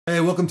Hey,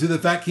 welcome to the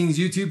Fat Kings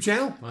YouTube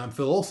channel. I'm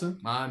Phil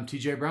Olson. I'm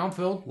TJ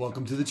Brownfield.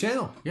 Welcome to the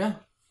channel. Yeah,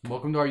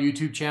 welcome to our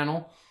YouTube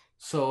channel.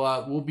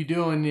 So we'll be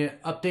doing the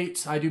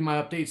updates. I do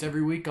my updates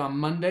every week on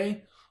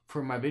Monday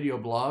for my video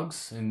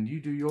blogs, and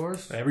you do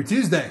yours Every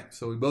Tuesday.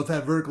 So we both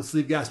have vertical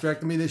sleeve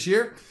gastrectomy this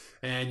year,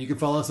 and you can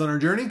follow us on our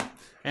journey.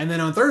 And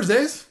then on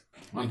Thursdays,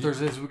 we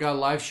got a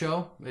live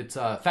show. It's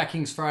Fat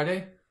Kings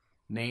Friday,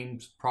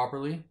 named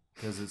properly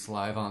because it's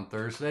live on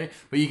Thursday.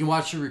 But you can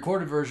watch the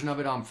recorded version of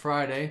it on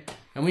Friday.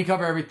 And we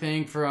cover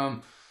everything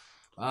from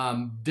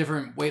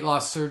different weight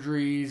loss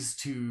surgeries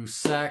to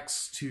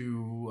sex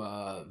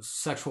to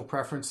sexual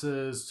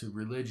preferences to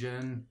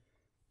religion.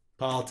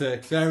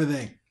 politics,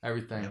 everything.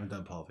 Everything. I haven't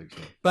done politics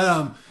yet.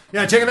 But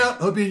yeah, check it out.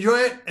 Hope you enjoy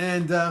it.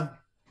 And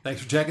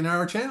thanks for checking out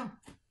our channel.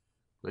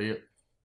 See ya.